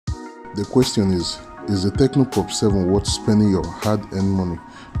The question is the Tecno Pop 7 worth spending your hard-earned money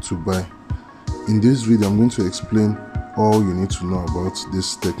to buy? In this video, I'm going to explain all you need to know about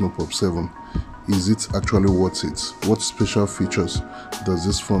this Tecno Pop 7. Is it actually worth it? What special features does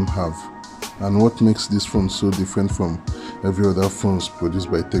this phone have? And what makes this phone so different from every other phones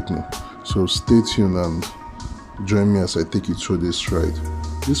produced by Tecno? So stay tuned and join me as I take you through this ride.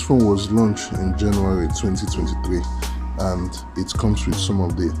 This phone was launched in January 2023 and it comes with some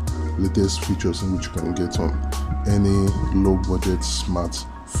of the latest features in which you can get on any low budget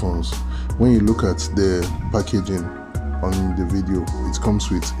smartphones. When you look at the packaging on the video, it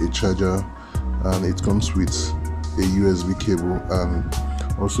comes with a charger and it comes with a USB cable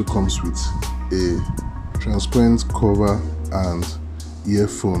and also comes with a transparent cover and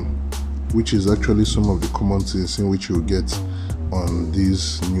earphone, which is actually some of the common things in which you get on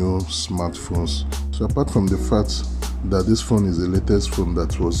these new smartphones. So apart from the fact that this phone is the latest phone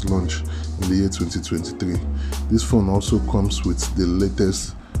that was launched in the year 2023, this phone also comes with the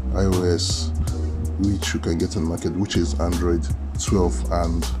latest iOS which you can get on the market, which is Android 12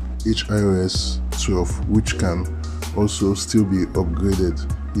 and iOS 12, which can also still be upgraded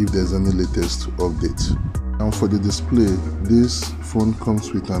if there's any latest update. And for the display, this phone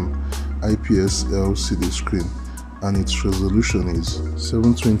comes with an IPS LCD screen and its resolution is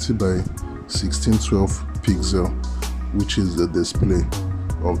 720 by 1612 pixel, which is the display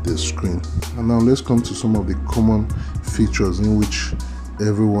of the screen. And now let's come to some of the common features in which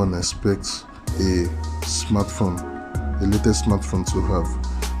everyone expects a smartphone, the latest smartphone to have,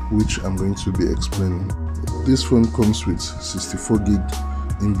 which I'm going to be explaining. This phone comes with 64 gig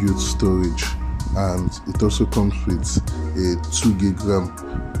inbuilt storage and it also comes with a 2 gig RAM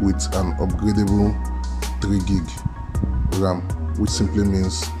with an upgradable 3 gig RAM, which simply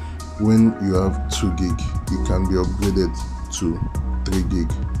means when you have 2 gig it can be upgraded to 3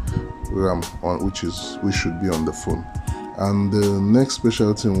 gig RAM, which should be on the phone. And the next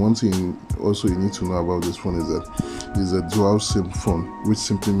special thing, one thing also you need to know about this phone is that it's a dual SIM phone, which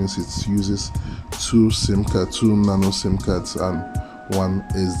simply means it uses two nano SIM cards and one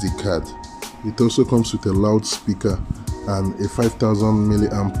SD card. It also comes with a loudspeaker and a 5000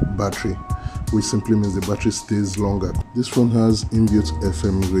 milliamp battery, which simply means the battery stays longer. This phone has inbuilt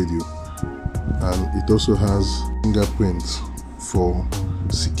FM radio and it also has fingerprints for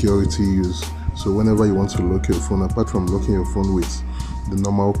security use. So whenever you want to lock your phone, apart from locking your phone with the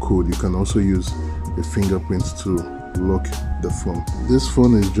normal code, you can also use a fingerprint to lock the phone. This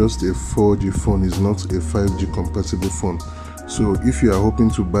phone is just a 4G phone, it's not a 5G compatible phone. So if you are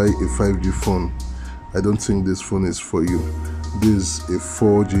hoping to buy a 5G phone, I don't think this phone is for you. This is a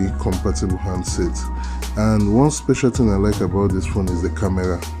 4G compatible handset. And one special thing I like about this phone is the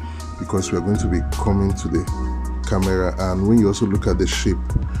camera, because we are going to be coming to the camera. And when you also look at the shape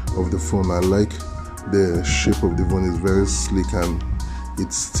of the phone, I like the shape of the phone. Is very sleek and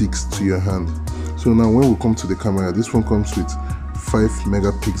it sticks to your hand. So now when we come to the camera, this phone comes with 5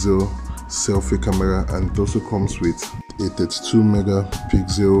 megapixel selfie camera and it also comes with a 32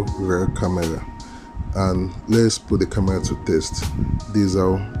 megapixel rear camera. And let's put the camera to test. This is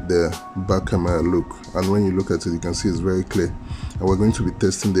how the back camera look, and when you look at it you can see it's very clear. And we're going to be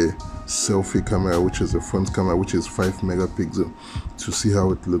testing the selfie camera, which is the front camera, which is 5 megapixel, to see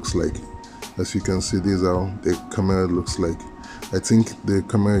how it looks like. As you can see, this is how the camera looks like. I think the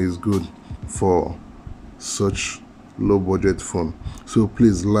camera is good for such low budget phone. So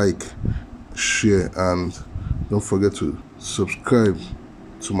please like, share, and don't forget to subscribe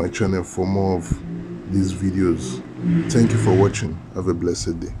to my channel for more of these videos. Thank you for watching. Have a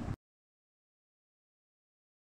blessed day.